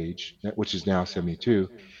mandatory age, which is now 72.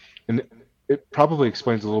 And it probably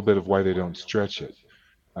explains a little bit of why they don't stretch it.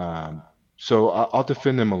 So I'll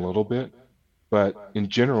defend them a little bit, but in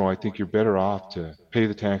general, I think you're better off to pay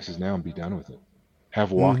the taxes now and be done with it.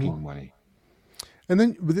 Have walking money. And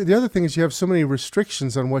then the other thing is you have so many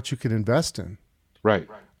restrictions on what you can invest in. Right.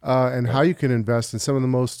 And how you can invest in some of the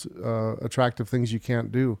most attractive things you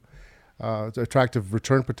can't do. Attractive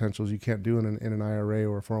return potentials you can't do in an IRA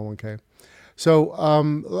or a 401k. So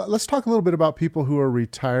let's talk a little bit about people who are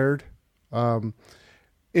retired.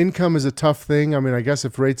 Income is a tough thing. I mean, I guess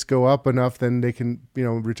if rates go up enough, then they can,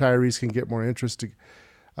 retirees can get more interest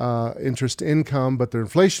income, but their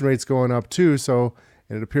inflation rate's going up too. So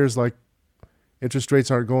it appears like interest rates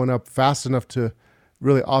aren't going up fast enough to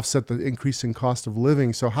really offset the increasing cost of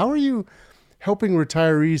living. So how are you helping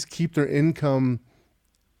retirees keep their income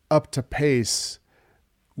up to pace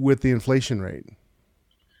with the inflation rate?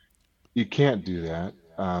 You can't do that.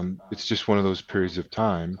 It's just one of those periods of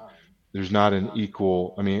time. There's not an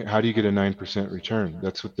equal, how do you get a 9% return?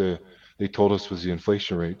 That's what they told us was the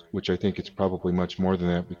inflation rate, which I think it's probably much more than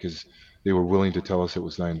that because they were willing to tell us it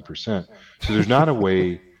was 9%. So there's not a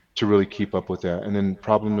way to really keep up with that. And then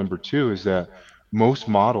problem number two is that most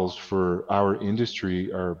models for our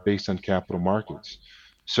industry are based on capital markets.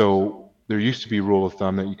 So there used to be a rule of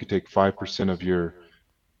thumb that you could take 5% of your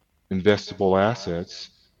investable assets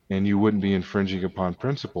and you wouldn't be infringing upon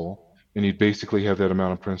principal, and you'd basically have that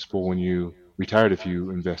amount of principal when you retired if you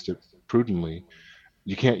invested prudently.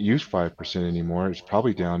 You can't use 5% anymore. It's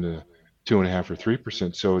probably down to 2.5% or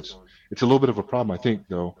 3%. So it's a little bit of a problem. I think,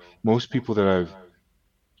 though, most people that I've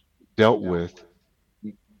dealt with,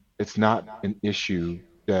 it's not an issue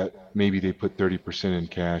that maybe they put 30% in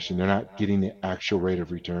cash and they're not getting the actual rate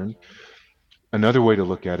of return. Another way to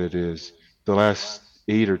look at it is the last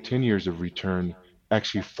 8 or 10 years of return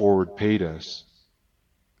actually forward paid us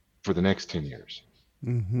for the next 10 years.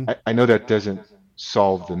 Mm-hmm. I know that doesn't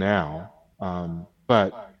solve the now,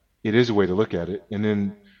 but it is a way to look at it. And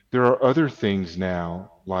then there are other things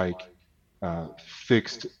now like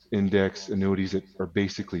fixed index annuities that are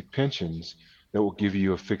basically pensions that will give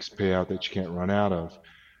you a fixed payout that you can't run out of.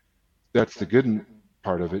 that's the good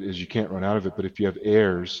part of it, is you can't run out of it. But if you have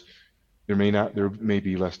heirs, there may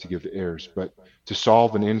be less to give the heirs. But to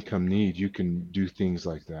solve an income need, you can do things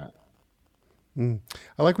like that. I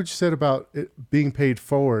like what you said about it being paid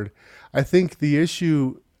forward. I think the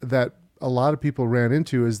issue that a lot of people ran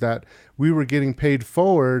into is that we were getting paid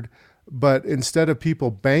forward, but instead of people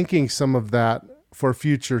banking some of that for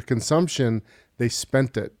future consumption, they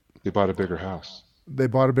spent it. They bought a bigger house. They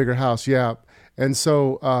bought a bigger house, yeah. And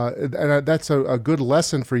so, that's a good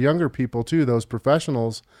lesson for younger people too. Those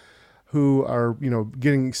professionals who are,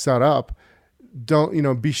 getting set up,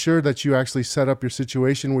 don't, be sure that you actually set up your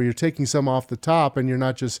situation where you're taking some off the top and you're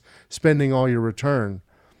not just spending all your return.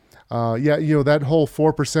 That whole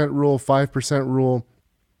 4% rule, 5% rule,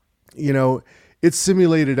 it's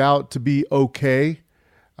simulated out to be okay.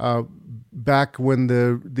 Back when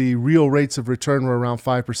the real rates of return were around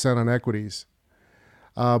 5% on equities.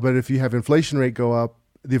 But if you have the inflation rates go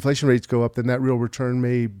up, then that real return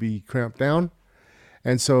may be cramped down.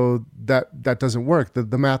 And so that doesn't work.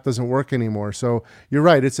 The math doesn't work anymore. So you're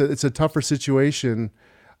right. It's a tougher situation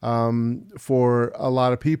for a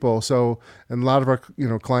lot of people. So, and a lot of our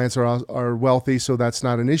clients are wealthy, so that's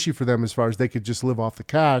not an issue for them as far as they could just live off the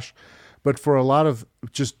cash. But for a lot of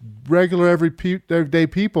just regular everyday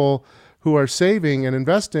people who are saving and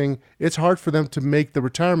investing, it's hard for them to make the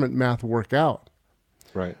retirement math work out.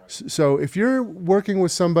 Right. So if you're working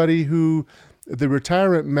with somebody who the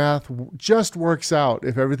retirement math just works out,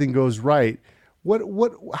 if everything goes right,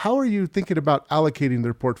 how are you thinking about allocating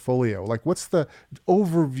their portfolio? Like, what's the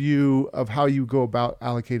overview of how you go about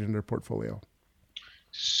allocating their portfolio?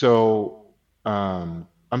 So I'm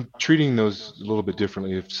treating those a little bit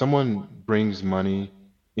differently. If someone brings money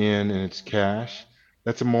in and it's cash,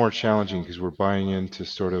 that's a more challenging because we're buying into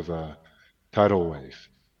sort of a tidal wave.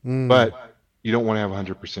 But you don't want to have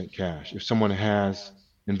 100% cash. If someone has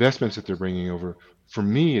investments that they're bringing over, for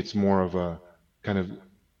me, it's more of a kind of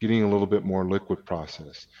getting a little bit more liquid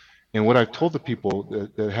process. And what I've told the people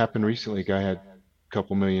that happened recently, a guy had a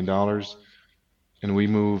couple $1 million and we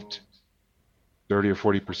moved 30 or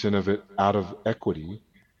 40% of it out of equity.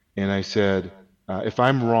 And I said, if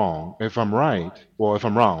I'm wrong,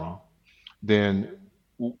 then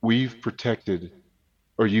we've protected,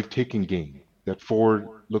 or you've taken gain. That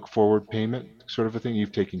look forward payment sort of a thing,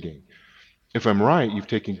 you've taken gain. If I'm right, you've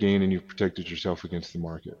taken gain and you've protected yourself against the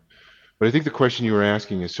market. But I think the question you were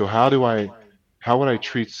asking is, so how would I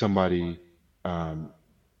treat somebody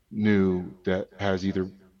new that has either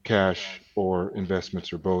cash or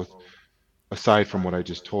investments or both, aside from what I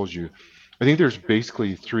just told you? I think there's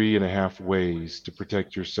basically 3.5 ways to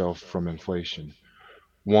protect yourself from inflation.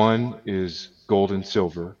 One is gold and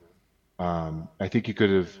silver. I think you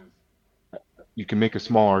can make a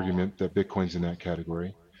small argument that Bitcoin's in that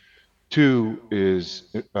category. 2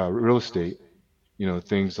 is real estate,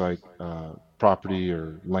 things like property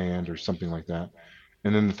or land or something like that.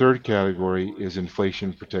 And then the third category is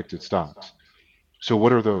inflation protected stocks. So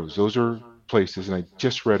what are those? Those are places, and I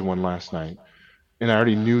just read one last night, and I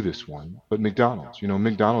already knew this one, but McDonald's.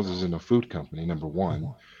 McDonald's isn't a food company, number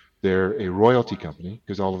one. They're a royalty company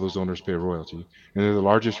because all of those owners pay a royalty, and they're the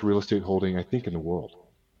largest real estate holding, I think, in the world.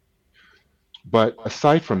 But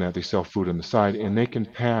aside from that, they sell food on the side, and they can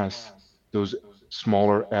pass those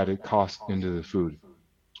smaller added costs into the food.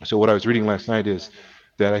 So what I was reading last night is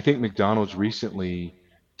that I think McDonald's recently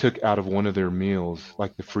took out of one of their meals,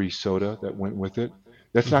 like the free soda that went with it.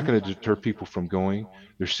 That's not going to deter people from going.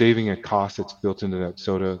 They're saving a cost that's built into that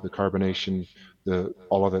soda, the carbonation,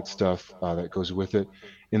 all of that stuff that goes with it.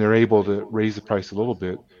 And they're able to raise the price a little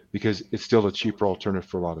bit because it's still a cheaper alternative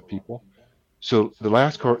for a lot of people. So the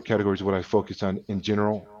last category is what I focus on in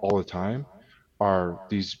general all the time are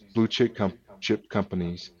these blue chip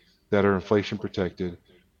companies that are inflation protected,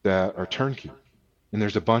 that are turnkey. And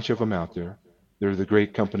there's a bunch of them out there. They're the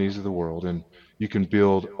great companies of the world, and you can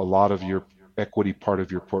build a lot of your equity part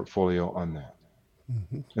of your portfolio on that.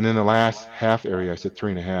 And then the last half area, I said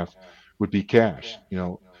 3.5, would be cash.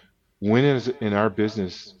 When is in our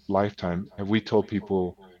business lifetime have we told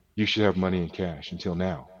people you should have money in cash until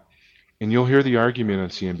now? And you'll hear the argument on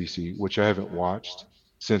CNBC, which I haven't watched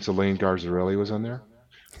since Elaine Garzarelli was on there.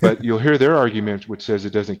 But you'll hear their argument, which says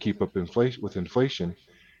it doesn't keep up with inflation.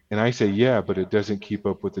 And I say, yeah, but it doesn't keep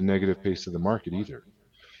up with the negative pace of the market either.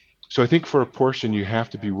 So I think for a portion, you have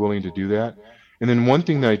to be willing to do that. And then one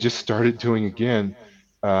thing that I just started doing again,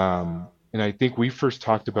 and I think we first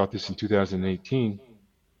talked about this in 2018,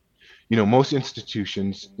 most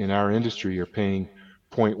institutions in our industry are paying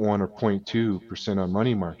 0.1 or 0.2% on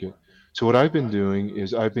money market. So what I've been doing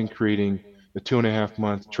is I've been creating a 2.5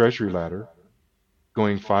 month treasury ladder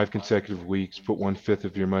going 5 consecutive weeks, put 1/5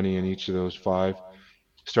 of your money in each of those five,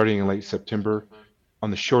 starting in late September. On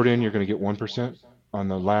the short end, you're going to get 1%. On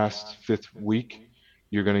the last fifth week,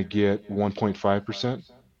 you're going to get 1.5%.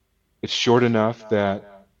 It's short enough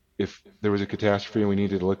that if there was a catastrophe and we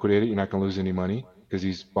needed to liquidate it, you're not going to lose any money because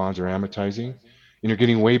these bonds are amortizing, and you're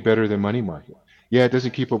getting way better than money market. Yeah, it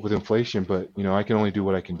doesn't keep up with inflation, but I can only do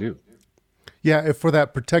what I can do. Yeah, if for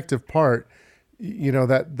that protective part,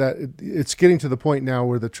 that it's getting to the point now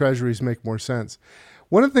where the treasuries make more sense.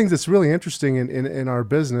 One of the things that's really interesting in our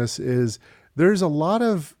business is there's a lot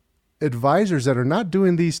of advisors that are not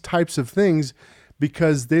doing these types of things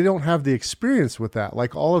because they don't have the experience with that.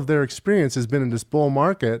 Like all of their experience has been in this bull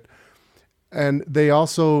market, and they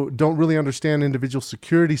also don't really understand individual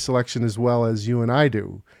security selection as well as you and I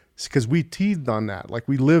do, because we teethed on that. Like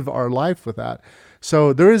we live our life with that.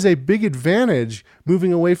 So there is a big advantage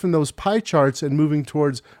moving away from those pie charts and moving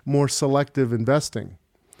towards more selective investing.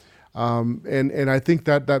 And I think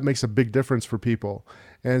that makes a big difference for people.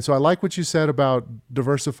 And so I like what you said about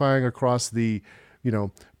diversifying across the,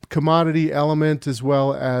 commodity element as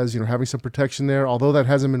well as, having some protection there. Although that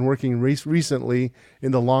hasn't been working recently,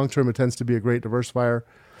 in the long term, it tends to be a great diversifier.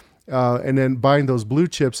 And then buying those blue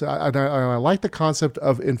chips. I like the concept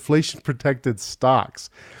of inflation protected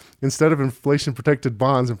stocks. Instead of inflation protected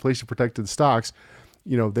bonds, inflation protected stocks,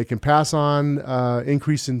 they can pass on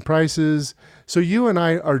increase in prices. So you and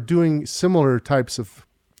I are doing similar types of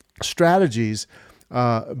strategies,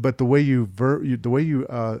 but the way you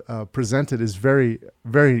present it is very,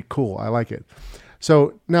 very cool. I like it.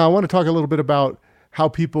 So now I want to talk a little bit about how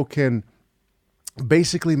people can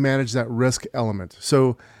basically manage that risk element.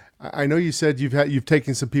 So I know you said you've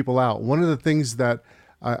taken some people out. One of the things that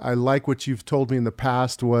I like what you've told me in the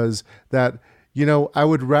past was that, I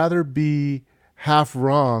would rather be half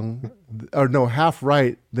right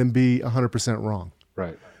than be 100% wrong.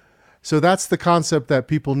 Right. So that's the concept that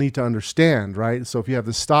people need to understand, right? So if you have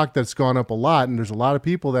the stock that's gone up a lot, and there's a lot of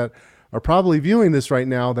people that are probably viewing this right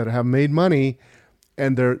now that have made money,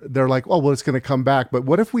 and they're like, oh, well, it's going to come back. But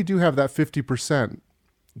what if we do have that 50%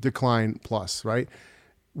 decline plus, right?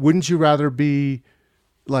 Wouldn't you rather be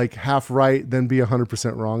like half right than be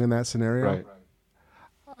 100% wrong in that scenario? Right.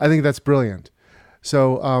 I think that's brilliant.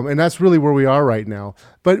 So, and that's really where we are right now.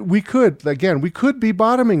 But we could be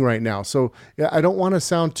bottoming right now. So I don't want to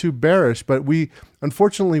sound too bearish, but we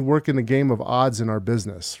unfortunately work in the game of odds in our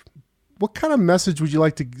business. What kind of message would you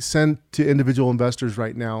like to send to individual investors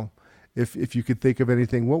right now? If you could think of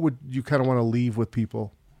anything, what would you kind of want to leave with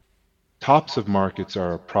people? Tops of markets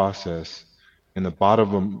are a process, and the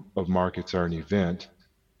bottom of markets are an event.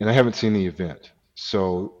 And I haven't seen the event,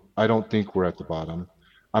 so I don't think we're at the bottom.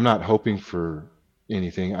 I'm not hoping for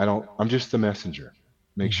anything. I'm just the messenger.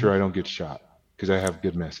 Make sure I don't get shot because I have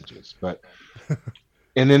good messages. But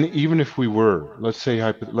and then even if we were, let's say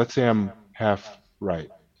I'm half right.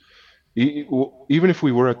 Even if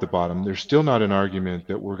we were at the bottom, there's still not an argument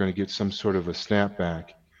that we're going to get some sort of a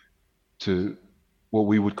snapback to what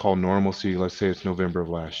we would call normalcy. Let's say it's November of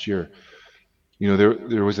last year.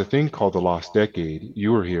 There was a thing called the lost decade.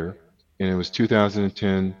 You were here, and it was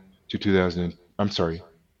 2010 to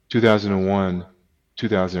 2001,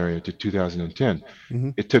 2000 to 2010. Mm-hmm.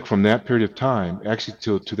 It took from that period of time, actually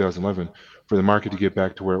till 2011, for the market to get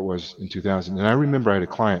back to where it was in 2000. And I remember I had a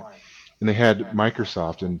client, and they had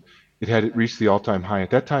Microsoft, and it reached the all-time high. At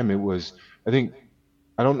that time, it was, I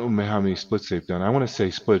don't know how many splits they've done. I want to say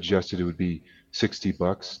split adjusted, it would be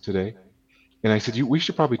 $60 today. And I said, we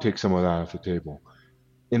should probably take some of that off the table.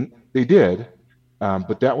 And they did,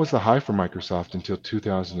 but that was the high for Microsoft until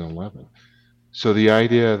 2011. So the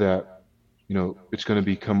idea that, it's going to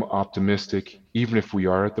become optimistic, even if we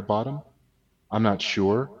are at the bottom, I'm not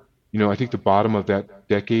sure. I think the bottom of that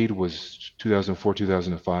decade was 2004,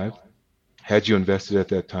 2005. Had you invested at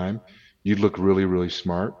that time, you'd look really, really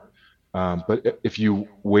smart. But if you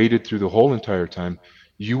waited through the whole entire time,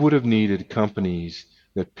 you would have needed companies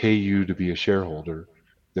that pay you to be a shareholder,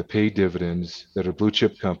 that pay dividends, that are blue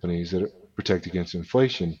chip companies that protect against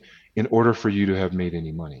inflation in order for you to have made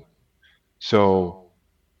any money. So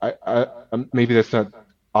I maybe that's not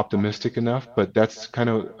optimistic enough, but that's kind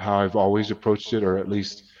of how I've always approached it, or at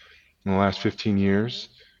least in the last 15 years.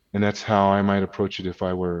 And that's how I might approach it if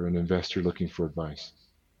I were an investor looking for advice.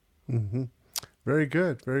 Mm-hmm. Very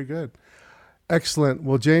good. Very good. Excellent.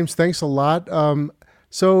 Well, James, thanks a lot.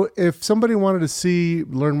 So if somebody wanted to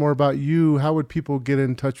learn more about you, how would people get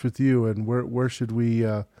in touch with you, and where should we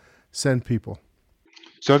send people?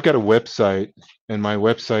 So I've got a website, and my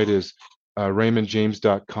website is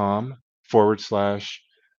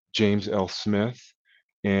raymondjames.com/James L. Smith.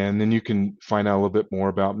 And then you can find out a little bit more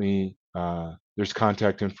about me There's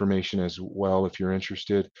contact information as well if you're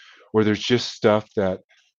interested, or there's just stuff that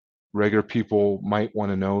regular people might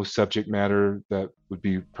want to know, subject matter that would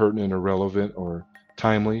be pertinent or relevant or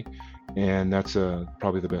timely, and that's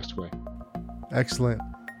probably the best way. Excellent.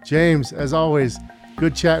 James, as always,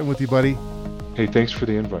 good chatting with you, buddy. Hey, thanks for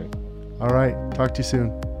the invite. All right. Talk to you soon.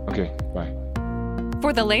 Okay, bye.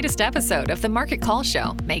 For the latest episode of The Market Call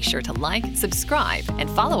Show, make sure to like, subscribe, and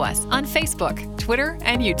follow us on Facebook, Twitter,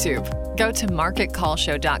 and YouTube. Go to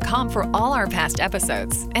marketcallshow.com for all our past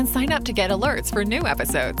episodes and sign up to get alerts for new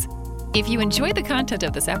episodes. If you enjoyed the content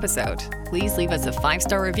of this episode, please leave us a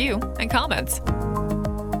 5-star review and comments.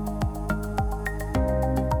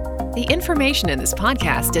 The information in this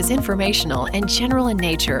podcast is informational and general in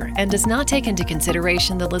nature and does not take into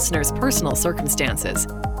consideration the listener's personal circumstances.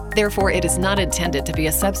 Therefore, it is not intended to be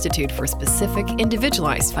a substitute for specific,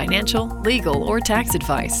 individualized financial, legal, or tax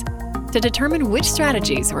advice. To determine which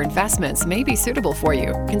strategies or investments may be suitable for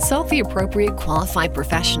you, consult the appropriate qualified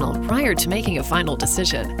professional prior to making a final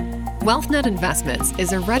decision. WealthNet Investments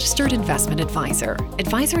is a registered investment advisor.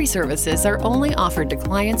 Advisory services are only offered to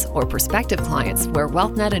clients or prospective clients where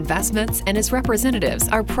WealthNet Investments and its representatives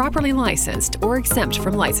are properly licensed or exempt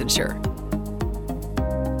from licensure.